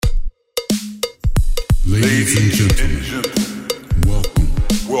Ladies and gentlemen, welcome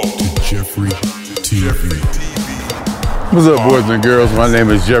to Jeffrey TV. What's up, boys and girls? My name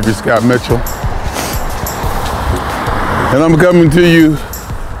is Jeffrey Scott Mitchell, and I'm coming to you,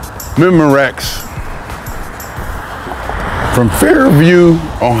 Memorex, from Fairview,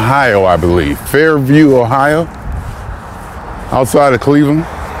 Ohio, I believe. Fairview, Ohio, outside of Cleveland,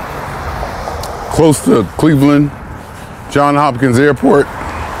 close to Cleveland, Johns Hopkins Airport.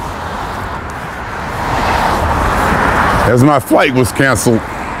 As my flight was canceled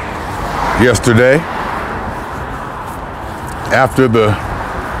yesterday after the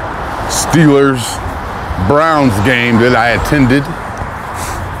Steelers-Browns game that I attended,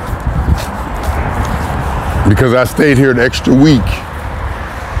 because I stayed here an extra week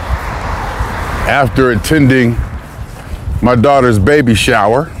after attending my daughter's baby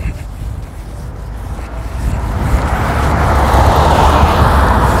shower.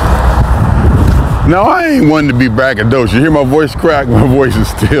 Now, I ain't one to be braggadocious. You hear my voice crack? My voice is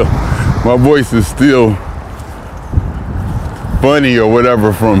still funny or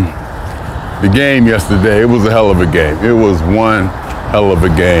whatever from the game yesterday. It was a hell of a game. It was one hell of a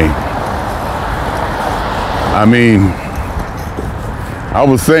game. I mean, I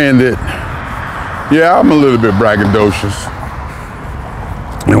was saying that, yeah, I'm a little bit braggadocious.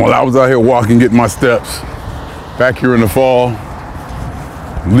 And while I was out here walking, getting my steps, back here in the fall,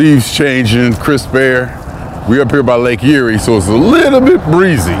 leaves changing, crisp air. We up here by Lake Erie, so it's a little bit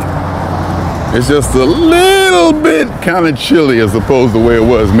breezy. It's just a little bit kind of chilly as opposed to the way it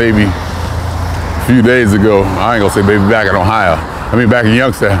was maybe a few days ago. I ain't gonna say maybe back in Ohio. I mean back in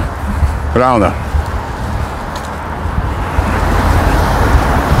Youngstown, but I don't know.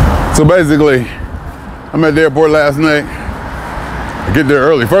 So basically, I'm at the airport last night. I get there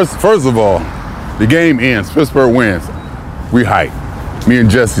early. First of all, the game ends. Pittsburgh wins. We hype. Me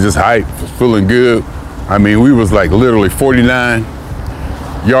and Jesse just hyped, feeling good. I mean, we was like literally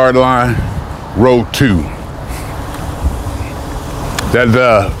 49-yard line, row 2. That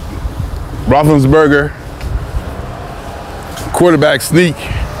Roethlisberger quarterback sneak,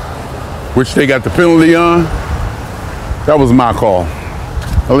 which they got the penalty on, that was my call.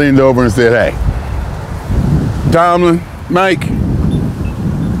 I leaned over and said, hey, Tomlin, Mike,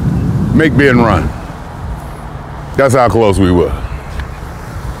 make Ben run. That's how close we were.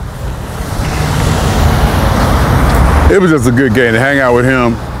 It was just a good game to hang out with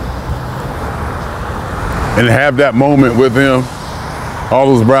him and have that moment with him. All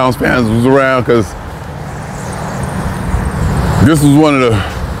those Browns fans was around because this was one of the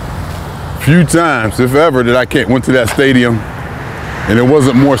few times, if ever, that I went to that stadium and there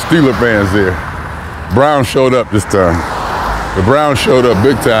wasn't more Steeler fans there. Browns showed up this time. The Browns showed up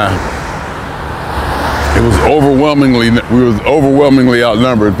big time. We was overwhelmingly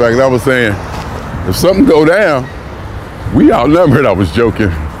outnumbered. In fact, I was saying, if something go down, we outnumbered. I was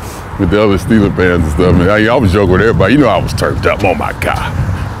joking with the other Steeler fans and stuff. I was joking with everybody. You know I was turned up. Oh my God.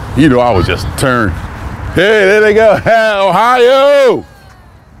 You know I was just turned. Hey, there they go. Hey, Ohio.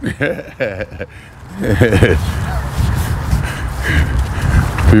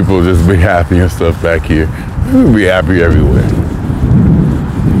 People just be happy and stuff back here. We'll be happy everywhere.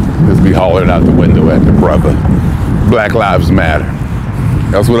 Just be hollering out the window at the brother. Black Lives Matter.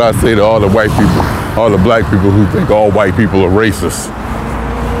 That's what I say to all the white people, all the black people who think all white people are racist.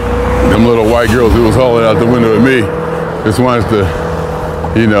 Them little white girls who was hollering out the window at me just wanted to,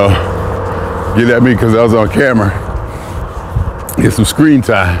 you know, get at me because I was on camera. Get some screen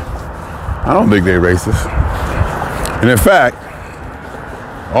time. I don't think they're racist. And in fact,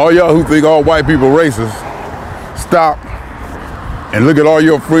 all y'all who think all white people are racist, stop and look at all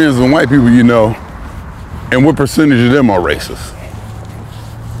your friends and white people you know and what percentage of them are racist.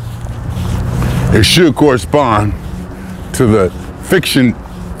 It should correspond to the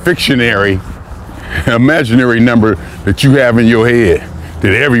fictionary, imaginary number that you have in your head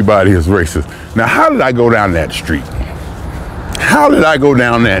that everybody is racist. Now, how did I go down that street? How did I go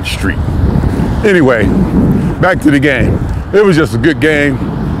down that street? Anyway, back to the game. It was just a good game,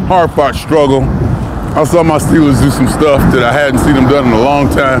 hard-fought struggle. I saw my Steelers do some stuff that I hadn't seen them done in a long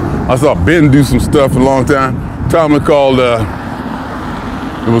time. I saw Ben do some stuff in a long time. Tomlin called, it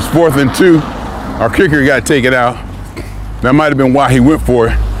was 4th and 2. Our kicker got taken out. That might have been why he went for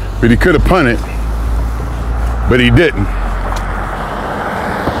it, but he could have punted, but he didn't.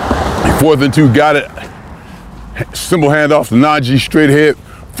 4th and 2, got it. Simple handoff to Najee, straight ahead,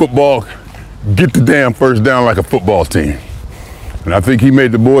 football, get the damn first down like a football team. And I think he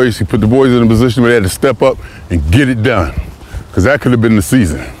put the boys in a position where they had to step up and get it done, because that could have been the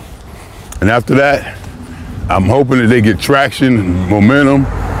season. And after that, I'm hoping that they get traction, and momentum,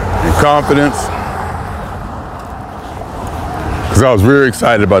 and confidence, because I was very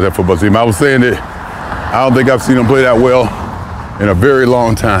excited about that football team. I was saying that I don't think I've seen them play that well in a very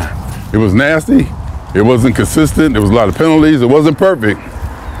long time. It was nasty. It wasn't consistent. There was a lot of penalties. It wasn't perfect.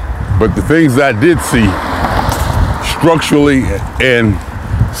 But the things I did see, structurally and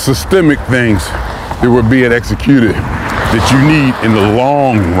systemic things that were being executed that you need in the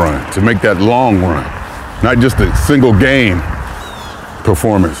long run, to make that long run, not just a single game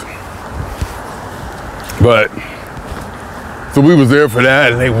performance. But, so we was there for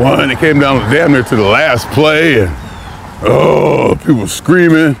that, and they won. It came down damn near to the last play, and people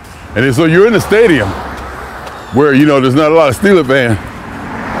screaming. And then, so you're in the stadium where, you know, there's not a lot of Steelers fans.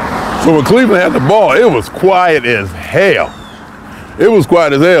 So when Cleveland had the ball, it was quiet as hell. It was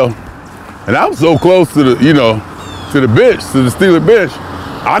quiet as hell. And I was so close to the, you know, to the bench, to the Steelers bench,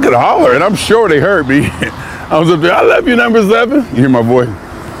 I could holler, and I'm sure they heard me. I was up there, I love you, number 7. You hear my voice?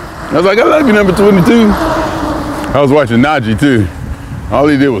 I was like, I love you, number 22. I was watching Najee too. All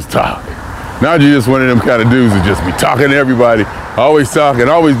he did was talk. Najee just one of them kind of dudes that just be talking to everybody, always talking,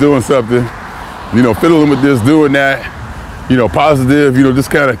 always doing something, you know, fiddling with this, doing that, you know, positive, you know,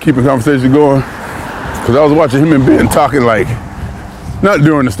 just kind of keeping conversation going. Because I was watching him and Ben talking, like, not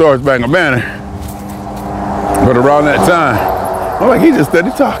during the Star Spangled Banner, but around that time, I'm like, he just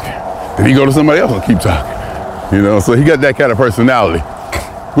steady talking. Then he go to somebody else and keep talking, you know, so he got that kind of personality,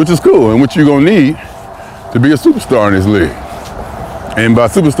 which is cool and what you're gonna need to be a superstar in this league. And by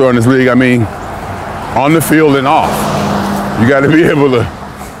superstar in this league, I mean on the field and off. You got to be able to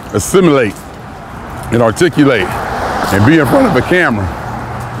assimilate and articulate and be in front of a camera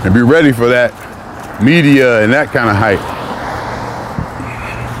and be ready for that media and that kind of hype.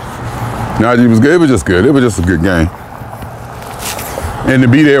 Najee was good. It was just good. It was just a good game. And to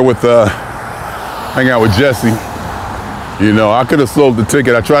be there with, hang out with Jesse, you know, I could have sold the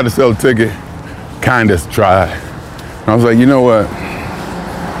ticket. I tried to sell the ticket. Kind of tried. I was like, you know what?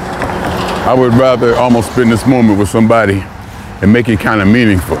 I would rather almost spend this moment with somebody and make it kind of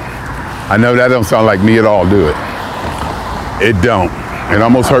meaningful. I know that don't sound like me at all, do it? It don't. It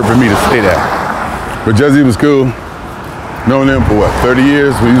almost hurt for me to say that. But Jesse was cool. Known him for what, 30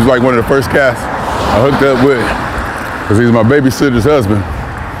 years? He was like one of the first cats I hooked up with, because he's my babysitter's husband.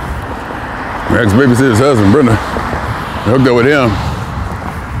 My ex-babysitter's husband, Brenda. I hooked up with him.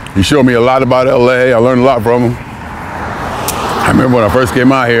 He showed me a lot about LA. I learned a lot from him. I remember when I first came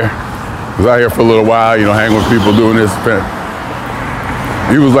out here, I was out here for a little while, you know, hanging with people doing this.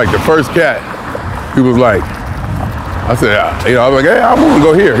 He was like the first cat. He was like, I said, you know, I was like, hey, I want to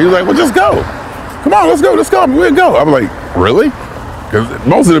go here. He was like, well, just go. Come on, let's go. We'll go. I was like, really? Because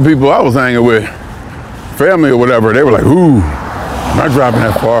most of the people I was hanging with, family or whatever, they were like, ooh, I'm not driving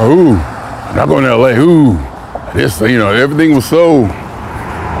that far. Ooh, I'm not going to LA. Ooh, this, you know, everything was so,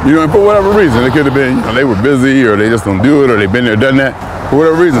 you know, and for whatever reason, it could have been, you know, they were busy or they just don't do it or they've been there, done that, for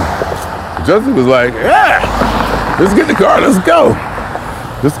whatever reason. Justin was like, yeah, let's get in the car, let's go.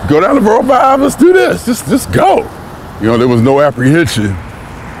 Just go down the 405, let's do this, just go. You know, there was no apprehension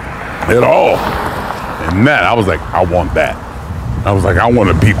at all. And that, I was like, I want that. I was like, I want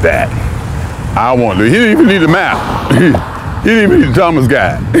to beat that. I want to, he didn't even need a map. He didn't even need a Thomas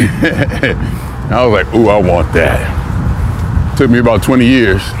guide. I was like, ooh, I want that. Took me about 20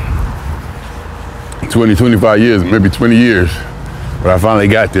 years, 25 years, maybe 20 years, but I finally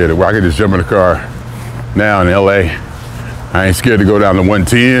got there to where I could just jump in the car now in LA. I ain't scared to go down to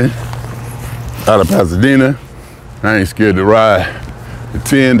 110 out of Pasadena. I ain't scared to ride the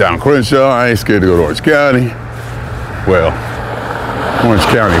 10 down Crenshaw. I ain't scared to go to Orange County. Well, Orange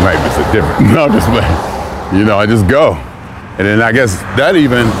County might be so different. No, I'm just playing. You know, I just go. And then I guess that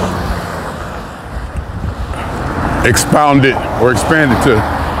even expounded or expanded to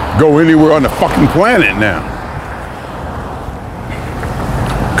go anywhere on the fucking planet now.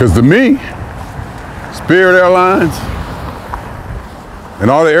 Because to me, Spirit Airlines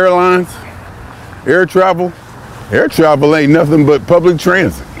and all the airlines, air travel ain't nothing but public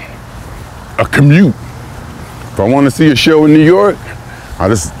transit, a commute. If I want to see a show in New York,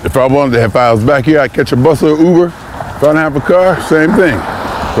 if I was back here, I'd catch a bus or Uber. If I don't have a car, same thing.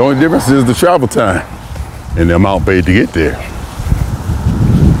 The only difference is the travel time and the amount paid to get there.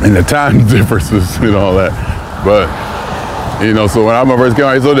 And the time differences and all that. But, you know, so when I first came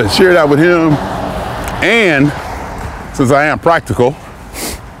out, so to share that with him, and since I am practical,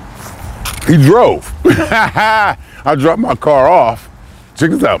 he drove. I dropped my car off.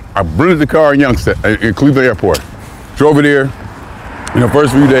 Check this out. I rented the car in Cleveland Airport. Drove it here. In the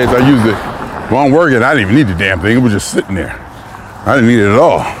first few days, I used it. While I'm working, I didn't even need the damn thing. It was just sitting there. I didn't need it at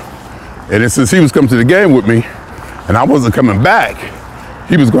all. And then since he was coming to the game with me, and I wasn't coming back,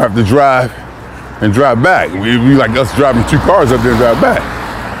 he was gonna have to drive and drive back. It'd be like us driving 2 cars up there and drive back.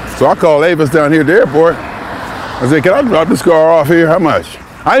 So I called Avis down here at the airport. I said, can I drop this car off here? How much?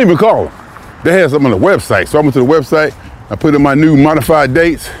 I didn't even call them. They had something on the website. So I went to the website. I put in my new modified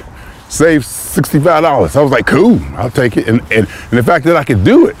dates, saved $65. I was like, cool, I'll take it. And the fact that I could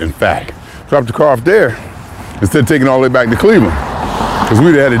do it, in fact, drop the car off there instead of taking it all the way back to Cleveland. Because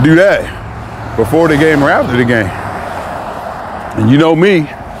we'd have had to do that before the game or after the game. And you know me,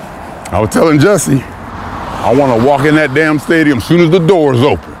 I was telling Jesse, I want to walk in that damn stadium as soon as the doors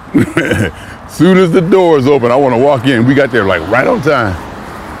open. As soon as the doors open, I want to walk in. We got there like right on time.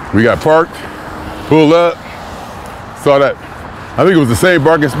 We got parked, pulled up, saw that. I think it was the same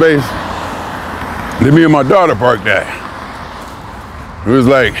parking space that me and my daughter parked at. It was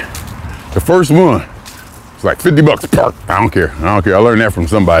like the first one. It's like $50 park. I don't care. I learned that from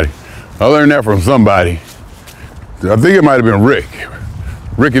somebody. I think it might have been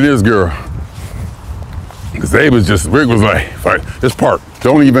Rick and his girl. Because Rick was like, just park.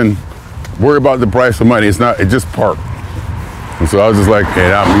 Don't even worry about the price of money. It just park. And so I was just like,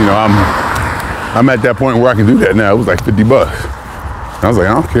 hey, I'm at that point where I can do that now. It was like $50. And I was like,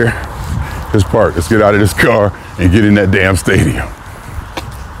 I don't care. Just park. Let's get out of this car and get in that damn stadium.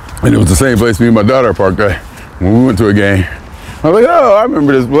 And it was the same place me and my daughter parked at when we went to a game. I was like, oh, I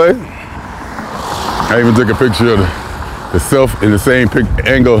remember this place. I even took a picture of the self in the same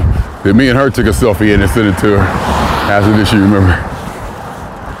angle that me and her took a selfie in and sent it to her. After this, you remember.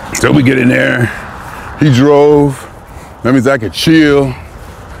 So we get in there. He drove. That means I could chill,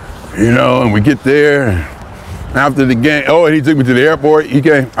 and we get there. And after the game, and he took me to the airport. He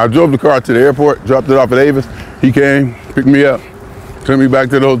came. I drove the car to the airport, dropped it off at Avis. He came, picked me up, took me back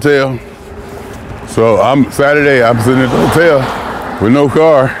to the hotel. So Saturday, I'm sitting at the hotel with no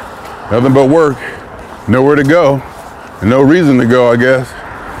car, nothing but work, nowhere to go, and no reason to go, I guess.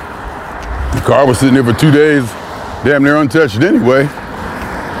 The car was sitting there for 2 days, damn near untouched anyway.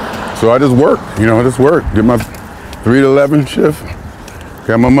 So I just worked, did my 3 to 11 shift,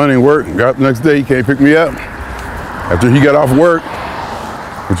 got my money and work, got up the next day, he came pick me up. After he got off work,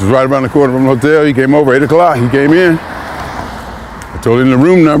 which was right around the corner from the hotel, he came over 8 o'clock, he came in. I told him the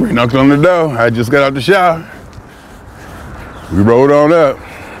room number, he knocked on the door, I just got out the shower. We rolled on up.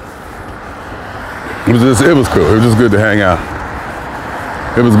 It was cool, it was just good to hang out.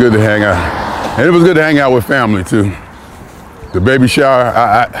 It was good to hang out. And it was good to hang out with family too. The baby shower,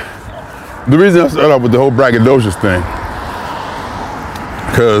 the reason I started off with the whole braggadocious thing,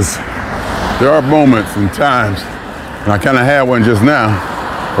 because there are moments and times, and I kind of had one just now,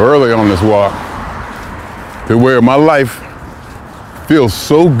 early on this walk, to where my life feels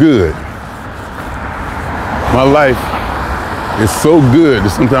so good. My life is so good that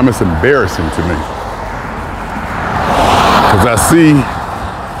sometimes it's embarrassing to me. Because I see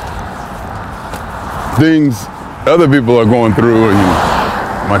things other people are going through, and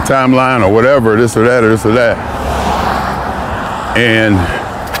my timeline or whatever, this or that or this or that. And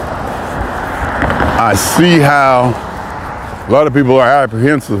I see how a lot of people are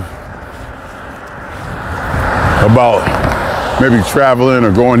apprehensive about maybe traveling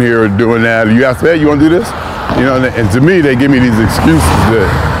or going here or doing that. You ask, hey, you want to do this? And to me, they give me these excuses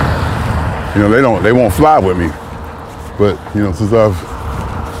that, they won't fly with me. But, since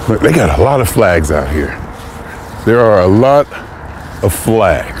they got a lot of flags out here. There are a lot of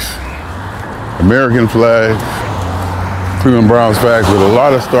flags. American flags, Cleveland Browns flags with a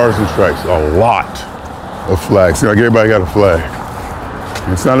lot of stars and stripes. A lot of flags. Like everybody got a flag.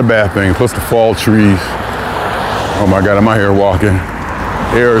 And it's not a bad thing. Plus the fall trees. Oh my God, I'm out here walking.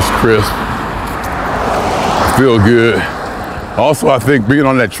 Air is crisp. I feel good. Also, I think being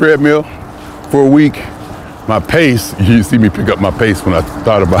on that treadmill for a week, my pace, you see me pick up my pace when I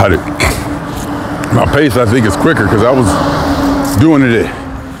thought about it. My pace, I think, is quicker because I was doing it at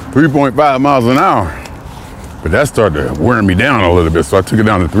 3.5 miles an hour. But that started wearing me down a little bit, so I took it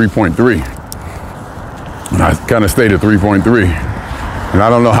down to 3.3. And I kind of stayed at 3.3. And I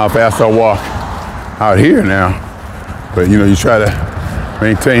don't know how fast I walk out here now, but you try to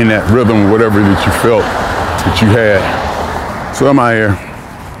maintain that rhythm, whatever that you felt that you had. So I'm out here.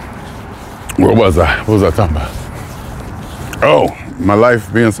 Where was I? What was I talking about? Oh, my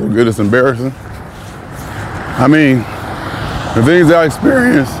life being so good, it's embarrassing. I mean, the things I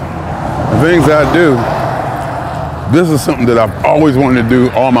experience, the things I do, this is something that I've always wanted to do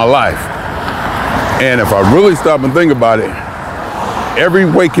all my life. And if I really stop and think about it, every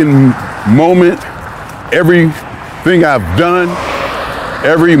waking moment, everything I've done,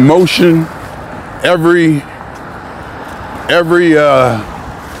 every motion, every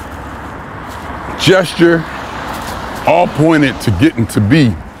gesture, all pointed to getting to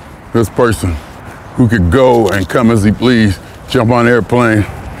be this person who could go and come as he pleased, jump on an airplane,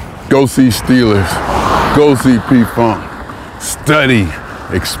 go see Steelers, go see P-Funk, study,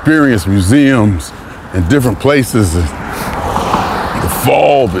 experience museums in different places, the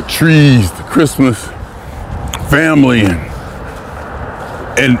fall, the trees, the Christmas, family,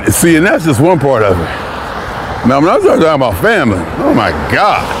 and see, and that's just one part of it. Now, when I start talking about family, oh my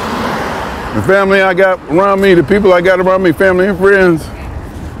God, the family I got around me, the people I got around me, family and friends,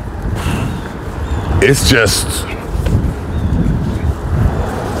 it's just,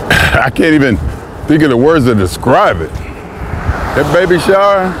 I can't even think of the words to describe it. That baby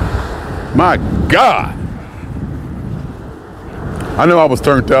shower, my God. I know I was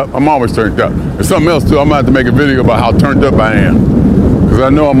turned up. I'm always turned up. There's something else too. I'm gonna have to make a video about how turned up I am. Because I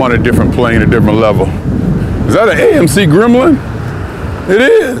know I'm on a different plane, a different level. Is that an AMC Gremlin? It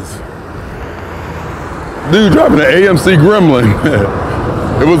is. Dude driving an AMC Gremlin.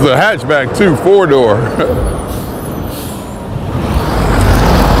 It was a hatchback too, 4-door.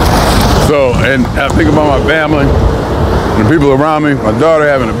 So, and I think about my family, and the people around me, my daughter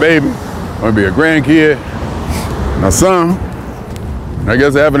having a baby, gonna be a grandkid, my son, I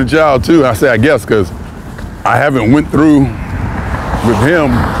guess having a child too. I say I guess because I haven't went through with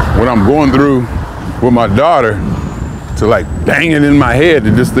him what I'm going through with my daughter to like bang it in my head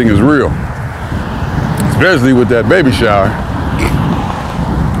that this thing is real. Especially with that baby shower.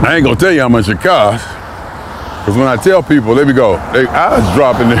 I ain't gonna tell you how much it costs. Because when I tell people, they their eyes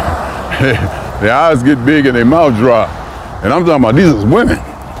drop and their eyes get big and their mouth drop. And I'm talking about these is women.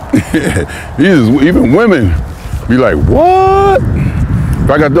 Even women be like, what? If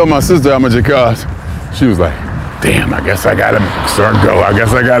I got to tell my sister how much it costs, she was like, damn, I guess I gotta start go. I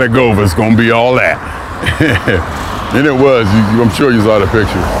guess I gotta go if it's gonna be all that. And it was, I'm sure you saw the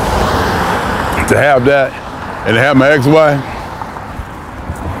picture. To have that, and to have my ex-wife,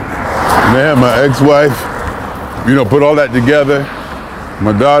 put all that together.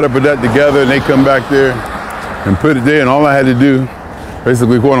 My daughter put that together, and they come back there and put it there, and all I had to do,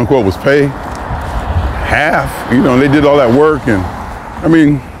 basically, quote unquote, was pay half. They did all that work, and I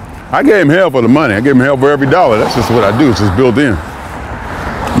mean, I gave him hell for the money. I gave him hell for every dollar. That's just what I do. It's just built in.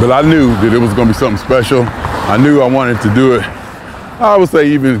 But I knew that it was going to be something special. I knew I wanted to do it. I would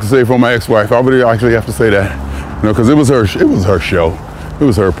say for my ex-wife. I would actually have to say that, because it was her show. It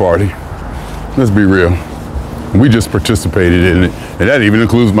was her party. Let's be real. We just participated in it, and that even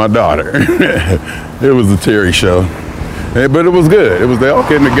includes my daughter. It was the Terry show, but it was good. They all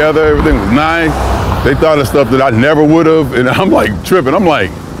came together. Everything was nice. They thought of stuff that I never would have, and I'm like tripping. I'm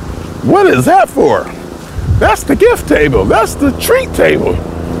like, what is that for? That's the gift table. That's the treat table.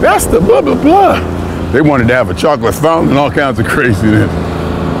 That's the blah, blah, blah. They wanted to have a chocolate fountain and all kinds of craziness.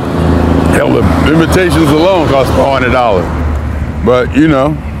 Hell, the invitations alone cost $400. But,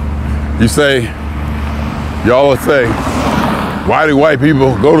 y'all would say, why do white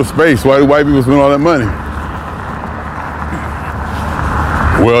people go to space? Why do white people spend all that money?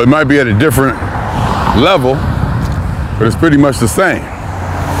 Well, it might be at a different level, but it's pretty much the same.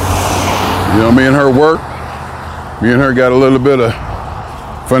 Me and her got a little bit of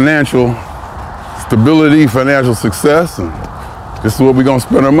financial stability, financial success, and this is what we're gonna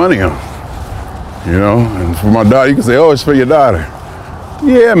spend our money on. And for my daughter, you can say, oh, it's for your daughter.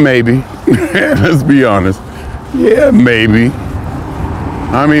 Yeah, maybe. Let's be honest. Yeah, maybe.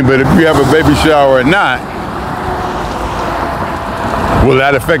 I mean, but if you have a baby shower or not, will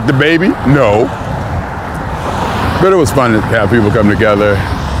that affect the baby? No. But it was fun to have people come together,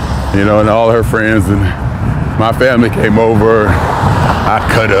 and all her friends and my family came over. I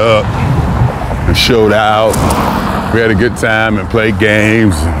cut up and showed out. We had a good time and played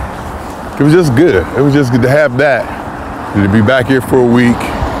games. It was just good. It was just good to have that and to be back here for a week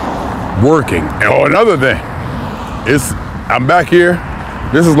working. And another thing, I'm back here.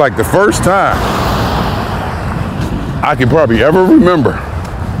 This is like the first time I can probably ever remember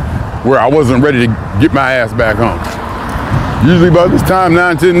where I wasn't ready to get my ass back home. Usually about this time,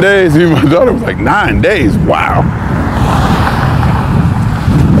 9-10 days, even my daughter was like, 9 days, wow.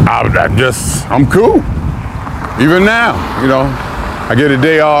 I'm cool. Even now, I get a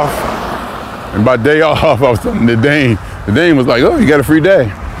day off, and by day off, I was telling the Dane was like, oh, you got a free day.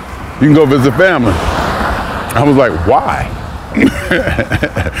 You can go visit family. I was like, why?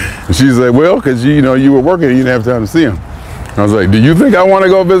 And she said, well, because you were working and you didn't have time to see him. I was like, do you think I want to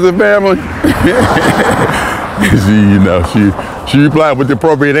go visit family? She replied with the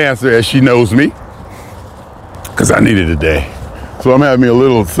appropriate answer, as she knows me, because I needed a day. So I'm having me a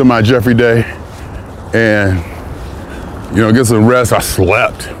little semi-Jeffrey day, and get some rest. I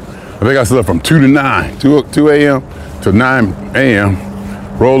slept. I think I slept from 2 a.m. to 9 a.m.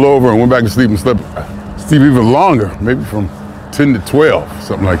 rolled over and went back to sleep and slept even longer, maybe from 10 to 12,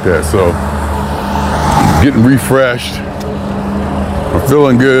 something like that. So I'm getting refreshed. I'm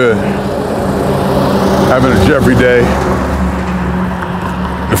feeling good. Having a Jeffrey day.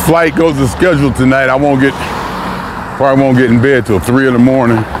 The flight goes as scheduled tonight. Probably won't get in bed till 3 in the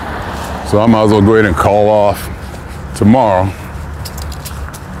morning. So I might as well go ahead and call off tomorrow.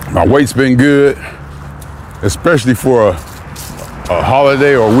 My weight's been good, especially for a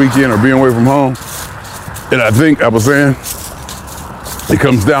holiday or a weekend or being away from home. And I think I was saying, it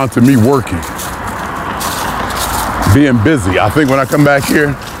comes down to me working, being busy. I think when I come back here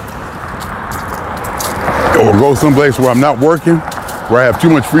or go someplace where I'm not working, where I have too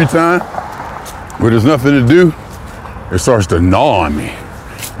much free time, where there's nothing to do, it starts to gnaw on me.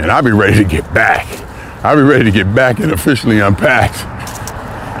 And I'll be ready to get back. I'll be ready to get back and officially unpacked.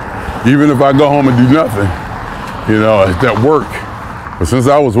 Even if I go home and do nothing, it's that work. But since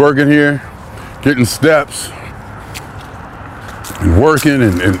I was working here, getting steps, and working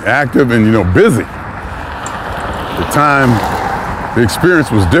and active and, busy, the experience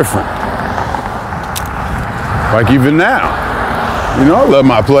was different. Like even now, I love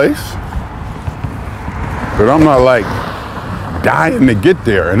my place, but I'm not like dying to get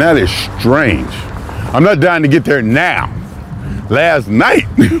there, and that is strange. I'm not dying to get there now. Last night,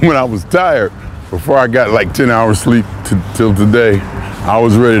 when I was tired, before I got like 10 hours sleep till today, I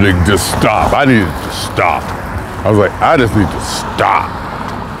was ready to just stop. I needed to stop. I was like, I just need to stop.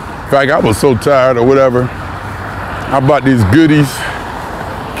 In fact, I was so tired or whatever, I bought these goodies,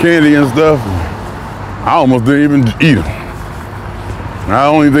 candy and stuff, and I almost didn't even eat them. I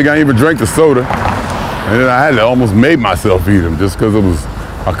don't even think I even drank the soda. And then I had to almost make myself eat them just because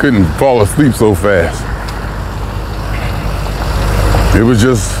I couldn't fall asleep so fast. It was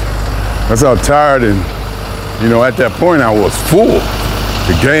just, that's how tired and, at that point I was full.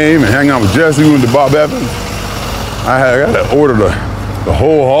 The game and hanging out with Jesse and the Bob Evans. I got to order the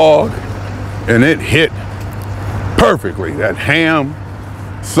whole hog, and it hit perfectly. That ham,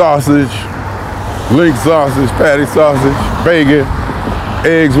 sausage, link sausage, patty sausage, bacon,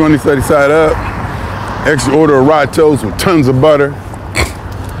 eggs running side up, extra order of rye toast with tons of butter.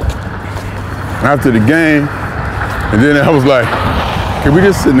 After the game, and then I was like, can we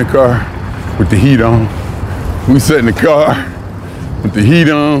just sit in the car with the heat on? We sat in the car with the heat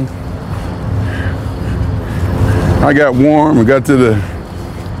on. I got warm and got to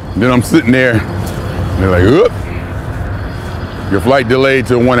then I'm sitting there, and they're like, oop, your flight delayed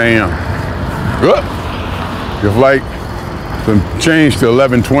till 1 a.m. Oop, your flight been changed to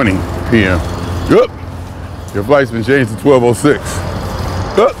 11:20 p.m. Oop, your flight's been changed to 12:06.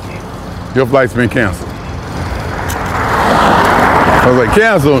 Oop, your flight's been canceled. I was like,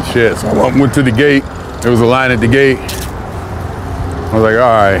 cancel? Shit. So I went to the gate. There was a line at the gate. I was like, all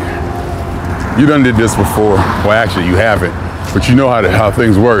right, you done did this before. Well, actually, you haven't, but you know how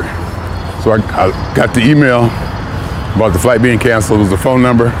things work. So I got the email about the flight being canceled. It was the phone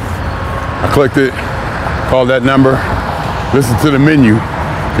number. I clicked it, called that number, listened to the menu,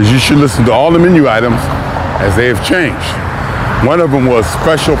 because you should listen to all the menu items as they have changed. One of them was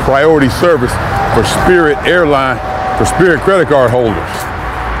special priority service for Spirit Airline, for Spirit credit card holders.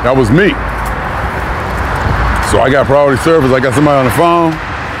 That was me. So I got priority service. I got somebody on the phone.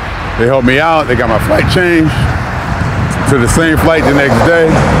 They helped me out. They got my flight changed to the same flight the next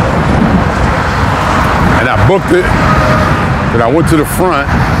day. And I booked it. And I went to the front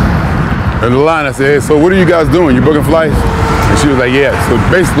of the line. I said, hey, so what are you guys doing? You booking flights? And she was like, yeah. So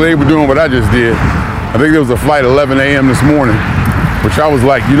basically they were doing what I just did. I think there was a flight at 11 a.m. this morning, which I was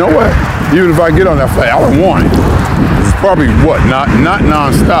like, you know what? Even if I get on that flight, I don't want it. It's probably what, not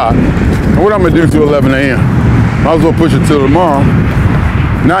nonstop. And what I'm gonna do till 11 a.m.? Might as well push it till tomorrow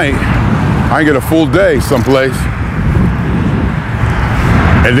night. I can get a full day someplace.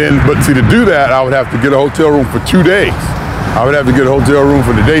 And then, but see, to do that, I would have to get a hotel room for 2 days. I would have to get a hotel room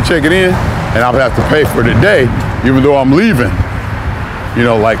for the day checking in, and I would have to pay for the day, even though I'm leaving,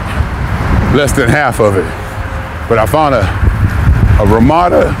 like less than half of it. But I found a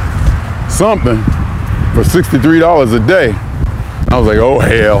Ramada something for $63 a day. I was like, oh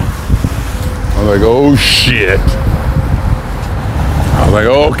hell. I was like, oh shit. I was like,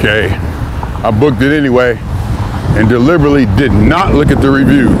 okay. I booked it anyway and deliberately did not look at the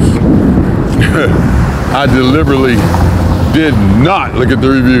reviews. I deliberately did not look at the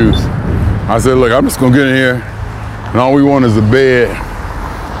reviews. I said, look, I'm just gonna get in here and all we want is a bed.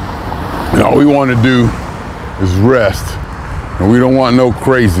 And all we want to do is rest. And we don't want no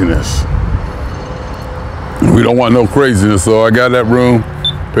craziness. We don't want no craziness. So I got that room,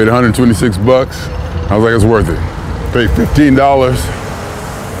 paid $126. I was like, it's worth it. Paid $15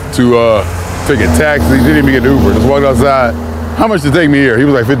 to take a taxi. Didn't even get Uber. Just walked outside. How much to take me here? He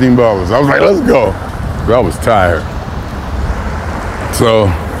was like $15. I was like, let's go. I was tired. So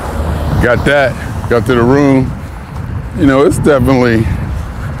got that, got to the room. You know, it's a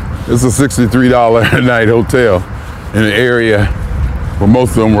 $63 a night hotel in an area where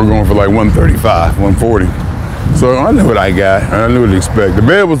most of them were going for like $135, $140. So I knew what I got, and I knew what to expect. The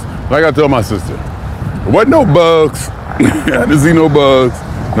bed was, like I told my sister, there wasn't no bugs. I didn't see no bugs.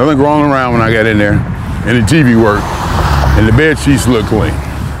 Nothing crawling around when I got in there. And the TV worked. And the bed sheets looked clean.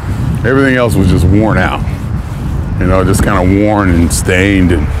 Everything else was just worn out. You know, just kind of worn and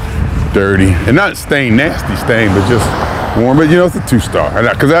stained and dirty. And not stained, nasty stained, but just worn. But you know, it's a 2-star.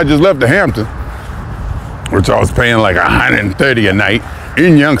 Because I just left the Hampton, which I was paying like $130 a night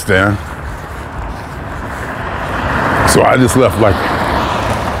in Youngstown. So I just left like,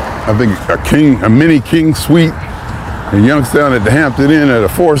 I think a mini king suite in Youngstown at the Hampton Inn at a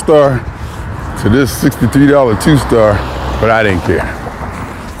 4-star to this $63 2-star, but I didn't care.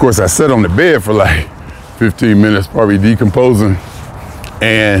 Of course, I sat on the bed for like 15 minutes, probably decomposing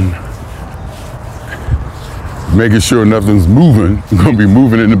and making sure nothing's moving. I'm gonna be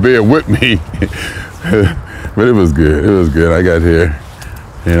moving in the bed with me. But it was good, it was good. I got here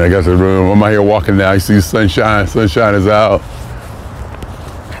and I got to the room. I'm out here walking now, you see sunshine is out.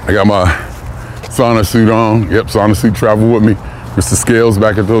 I got my sauna suit on. Yep, sauna suit traveled with me. Mr. Scales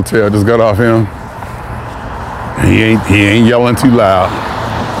back at the hotel, just got off him. He ain't yelling too loud,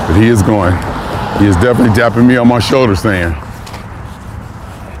 but he is going. He is definitely tapping me on my shoulder saying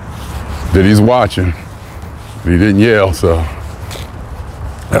that he's watching. But he didn't yell, so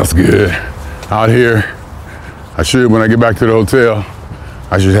that's good. Out here, I should, when I get back to the hotel,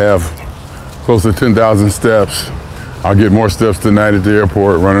 I should have close to 10,000 steps. I'll get more steps tonight at the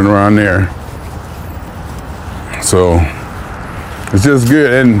airport running around there. So it's just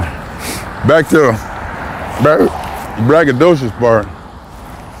good. And back to braggadocious part.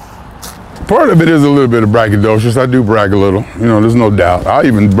 Part of it is a little bit of braggadocious. I do brag a little, you know, there's no doubt. I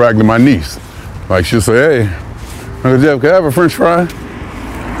even brag to my niece. Like she'll say, hey, Uncle Jeff, can I have a French fry?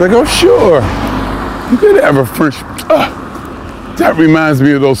 Like, oh, sure. You could have a French. That reminds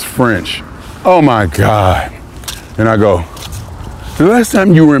me of those French. Oh my God. And I go, the last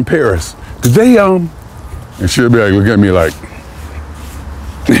time you were in Paris, did they, and she'll be like, look at me like,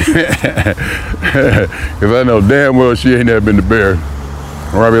 because I know damn well she ain't never been to Paris.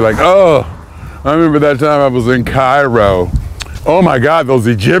 Or I'll be like, oh, I remember that time I was in Cairo. Oh my God, those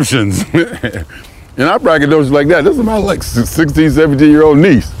Egyptians. And I braggadocious like that. This is my like 16, 17-year-old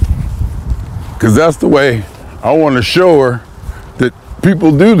niece. Because that's the way I want to show her that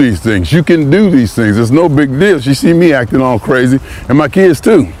people do these things. You can do these things. It's no big deal. She see me acting all crazy, and my kids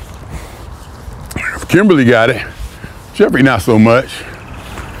too. Kimberly got it. Jeffrey not so much.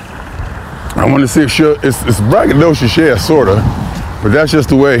 I want to see it's braggadocious, yeah, sort of, but that's just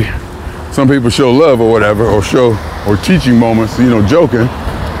the way some people show love or whatever, or teaching moments, you know, joking.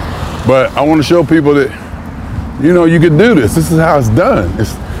 But I want to show people that, you know, you can do this. This is how it's done.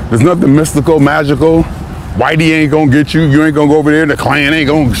 There's nothing mystical, magical. Whitey ain't gonna get you. You ain't gonna go over there. The Klan ain't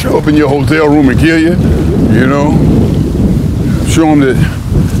gonna show up in your hotel room and kill you. You know, show them that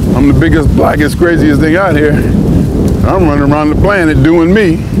I'm the biggest, blackest, craziest thing out here. I'm running around the planet doing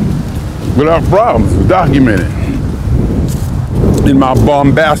me without problems, documented. In my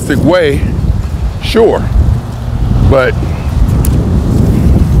bombastic way, sure. But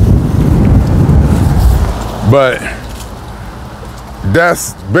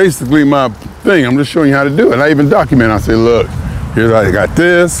that's basically my thing. I'm just showing you how to do it. And I even document. I say, look, here's how I got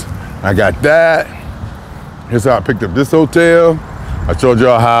this, I got that. Here's how I picked up this hotel. I told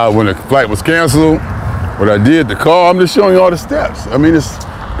y'all how when the flight was canceled, what I did, the call. I'm just showing you all the steps. I mean,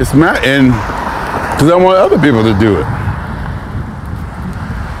 it's not, and because I want other people to do it.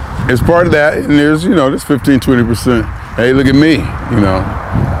 It's part of that, and there's, you know, there's 15, 20%. Hey, look at me, you know.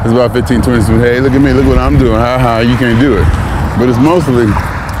 It's about 15, 20%. Hey, look at me, look what I'm doing. How you can't do it. But it's mostly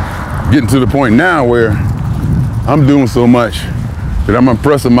getting to the point now where I'm doing so much that I'm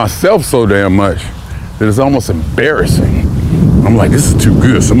impressing myself so damn much that it's almost embarrassing. I'm like, this is too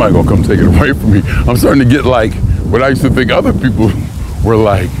good. Somebody gonna come take it away from me. I'm starting to get like what I used to think other people were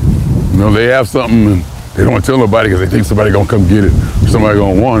like. You know, they have something and they don't want to tell nobody because they think somebody gonna come get it or somebody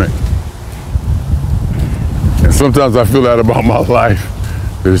gonna want it. And sometimes I feel that about my life.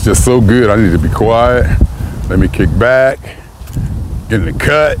 That it's just so good. I need to be quiet. Let me kick back, get in the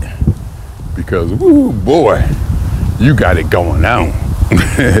cut, because woo boy, you got it going on.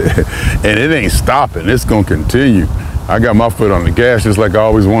 And it ain't stopping. It's gonna continue. I got my foot on the gas just like I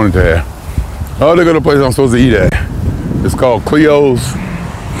always wanted to have. Oh, they go to the place I'm supposed to eat at. It's called Cleo's.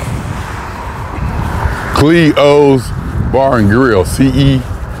 Cleo's Bar and Grill.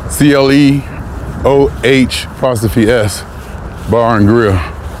 CECLEOH''S Bar and Grill.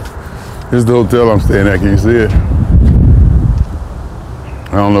 This is the hotel I'm staying at. Can you see it?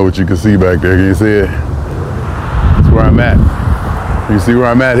 I don't know what you can see back there. Can you see it? That's where I'm at. You see where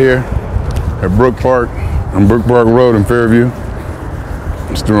I'm at here? At Brook Park, on Brook Park Road in Fairview.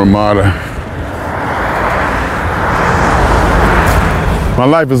 It's the Ramada. My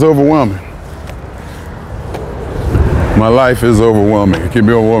life is overwhelming. My life is overwhelming. It can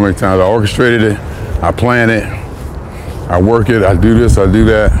be overwhelming at times. I orchestrated it, I plan it, I work it, I do this, I do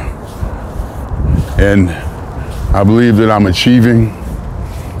that. And I believe that I'm achieving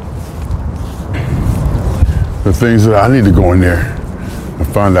the things that I need to go in there and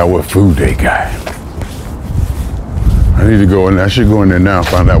find out what food they got. I need to go in there. I should go in there now and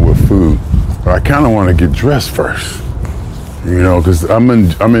find out what food. But I kind of want to get dressed first, you know, because I'm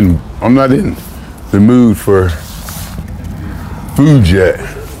not in the mood for food yet. I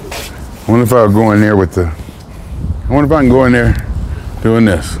wonder if I'll go in there with I wonder if I can go in there doing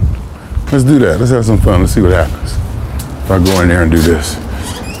this. Let's do that. Let's have some fun. Let's see what happens. If I go in there and do this,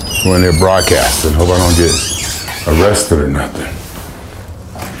 go in there broadcasting. Hope I don't get arrested or nothing.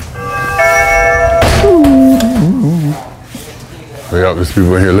 Wait up, there's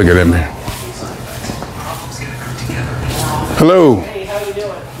people in here looking at me. Hello. Hey, how you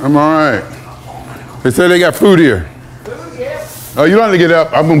doing? I'm all right. They say they got food here. Food, yeah. Oh, you don't have to get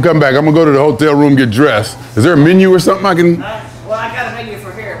up. I'm gonna come back. I'm gonna go to the hotel room, get dressed. Is there a menu or something I can? Well, I got a menu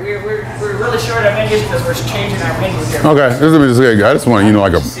for here. We're really short on menus because we're changing our menu here. Okay, this is okay. I just want, you know,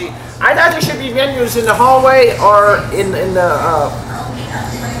 like a. See, I thought there should be menus in the hallway or in the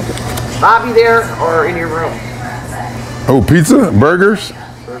lobby there or in your room. Oh, pizza, burgers,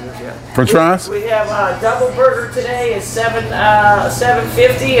 Burgers, yeah. French fries. We have a double burger today is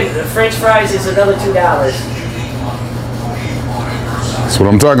 $7.50 and the French fries is another $2. That's what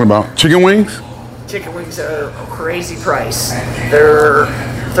I'm talking about. Chicken wings. Chicken wings are a crazy price. They're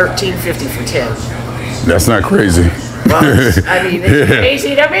 $13.50 for 10. That's not crazy. Well, I mean, it's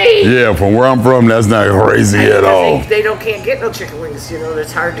crazy to me. Yeah, from where I'm from, that's not crazy at all. They can't get no chicken wings, you know,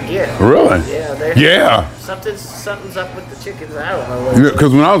 it's hard to get. Really? Yeah. Yeah. Something's up with the chickens, I don't know.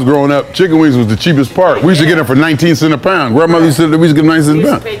 Because when I was growing up, chicken wings was the cheapest part. We used to get them for 19 cents a pound. Grandmother used to we used to get 19 We cents a used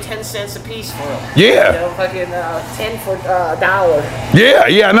to pound. pay 10 cents a piece for them. Yeah. You know, fucking 10 for $1.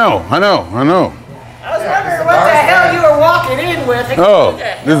 Yeah, I know. I was wondering what the hell you were walking in with. Oh,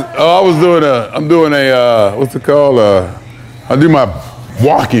 I'm doing a, what's it called? I do my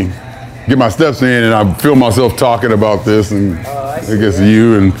walking, get my steps in, and I feel myself talking about this, and I guess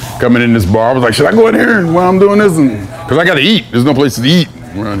you and coming in this bar. I was like, should I go in here while I'm doing this? And because I got to eat. There's no place to eat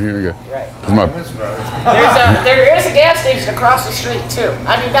around here. Right. There is a gas station across the street too.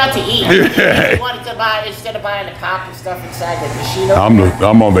 I mean, not to eat. Yeah. You wanted to buy instead of buying the pop and stuff inside the machine.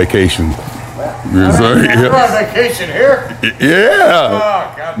 I'm on vacation. You're on vacation here? Yeah.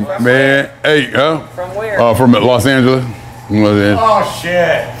 Oh, God bless Man, hey, From where? from Los Angeles. Oh,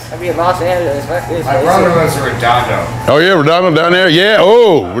 shit. I mean, Los Angeles. My brother lives in Redondo. Oh, yeah, Redondo down there? Yeah,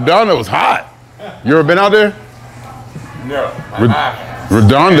 oh, Redondo was hot. You ever been out there? No.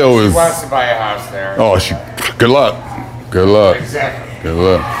 Redondo She is, wants to buy a house there. oh, good luck. Good luck. Exactly. Good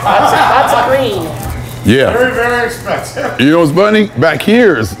luck. Lots of green. Yeah. Very, very expensive. You know what's funny? Back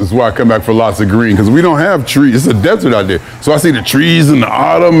here is why I come back for lots of green, because we don't have trees. It's a desert out there. So I see the trees in the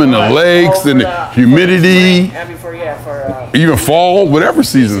autumn and the lakes and the humidity, even fall, whatever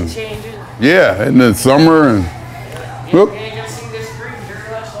season. Changing. Yeah, and then summer and. You Whoop. ain't gonna see this green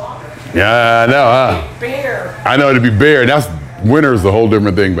very much longer. Yeah, I know, huh? Bear. I know, it'd be bare. That's winter is a whole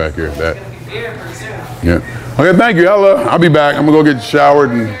different thing back here. That. It's gonna be bear pretty soon. Yeah. Okay, thank you. I'll be back. I'm gonna go get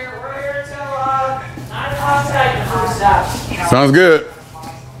showered and. We're here till 9 o'clock tonight before we stop. Sounds good.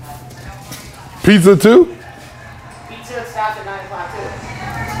 Pizza too? Pizza stops at 9 o'clock too.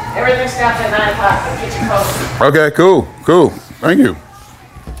 Everything stops at 9 o'clock. The kitchen closes. Okay, cool. Thank you.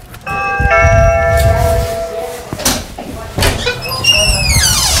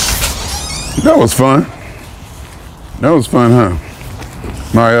 That was fun. Huh?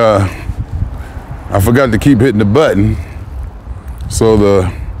 I forgot to keep hitting the button, so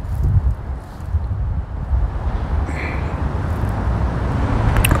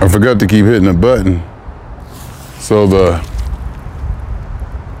I forgot to keep hitting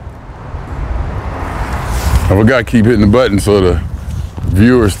the button, so the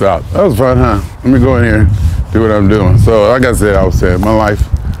viewer stopped. That was fun, huh? Let me go in here and do what I'm doing. So, like I said, my life,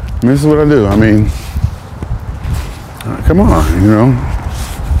 this is what I do. I mean, come on, you know.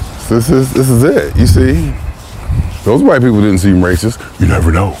 This is it, you see? Those white people didn't seem racist. You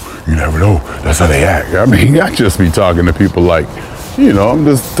never know. You never know. That's how they act. I mean, I just be talking to people like, I'm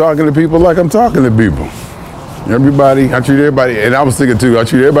just talking to people like I'm talking to people. Everybody, I treat everybody, and I was thinking too, I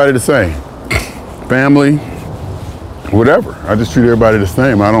treat everybody the same. Family, whatever. I just treat everybody the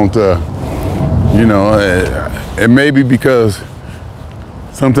same. I don't, it may be because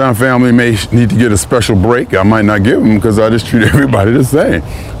sometimes family may need to get a special break. I might not give them because I just treat everybody the same.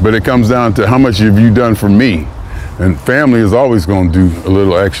 But it comes down to how much have you done for me? And family is always going to do a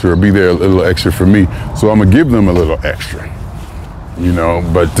little extra, or be there a little extra for me. So I'm going to give them a little extra.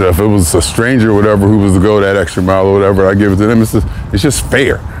 But if it was a stranger or whatever who was to go that extra mile or whatever, I give it to them. It's just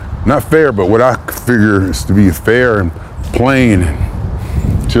fair. Not fair, but what I figure is to be fair and plain and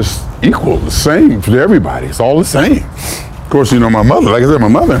just equal, the same for everybody. It's all the same. Of course, my mother, like I said, my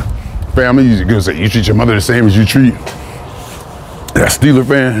mother, family, you treat your mother the same as you treat that Steeler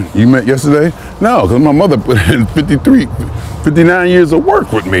fan you met yesterday? No, because my mother put in 59 years of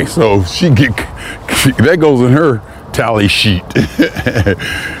work with me. So that goes in her tally sheet.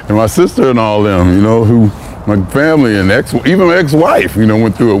 And my sister and all them, who my family and even my ex-wife,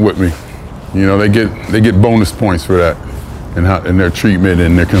 went through it with me. They get bonus points for that and their treatment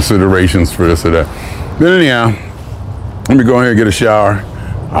and their considerations for this or that. But anyhow, let me go ahead and get a shower.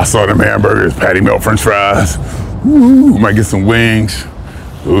 I saw them hamburgers, patty melt french fries. Ooh, might get some wings.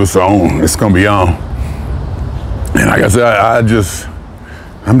 Ooh, it's on. It's gonna be on. And like I said, I'm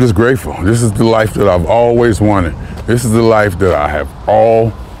just grateful. This is the life that I've always wanted. This is the life that I have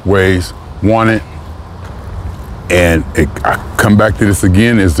always wanted. And I come back to this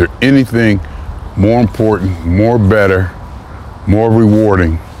again. Is there anything more important, more better, more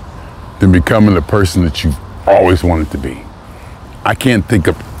rewarding than becoming the person that you've always wanted to be? I can't think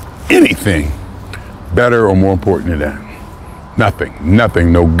of anything better or more important than that.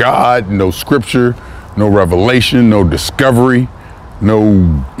 Nothing. No God, no scripture, no revelation, no discovery,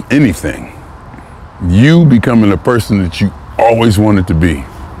 no anything. You becoming the person that you always wanted to be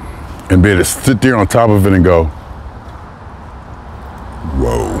and be able to sit there on top of it and go,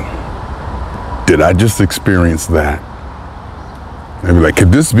 whoa, did I just experience that? And be like,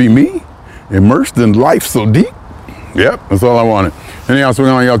 could this be me? Immersed in life so deep? Yep, that's all I wanted. Anyhow, swing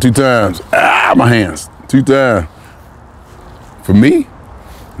on y'all 2 times. My hands, 2 times. For me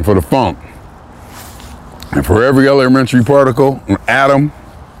and for the funk. And for every elementary particle, an atom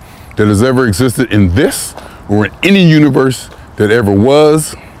that has ever existed in this or in any universe that ever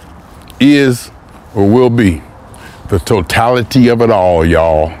was, is, or will be. The totality of it all,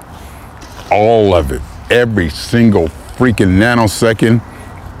 y'all. All of it. Every single freaking nanosecond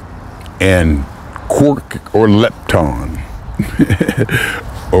and quark or lepton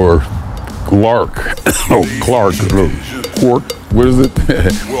or Clark, quark, what is it?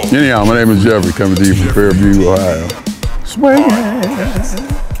 Anyhow, my name is Jeffrey, coming to you from Fairview, Ohio.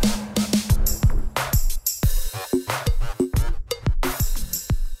 Swing.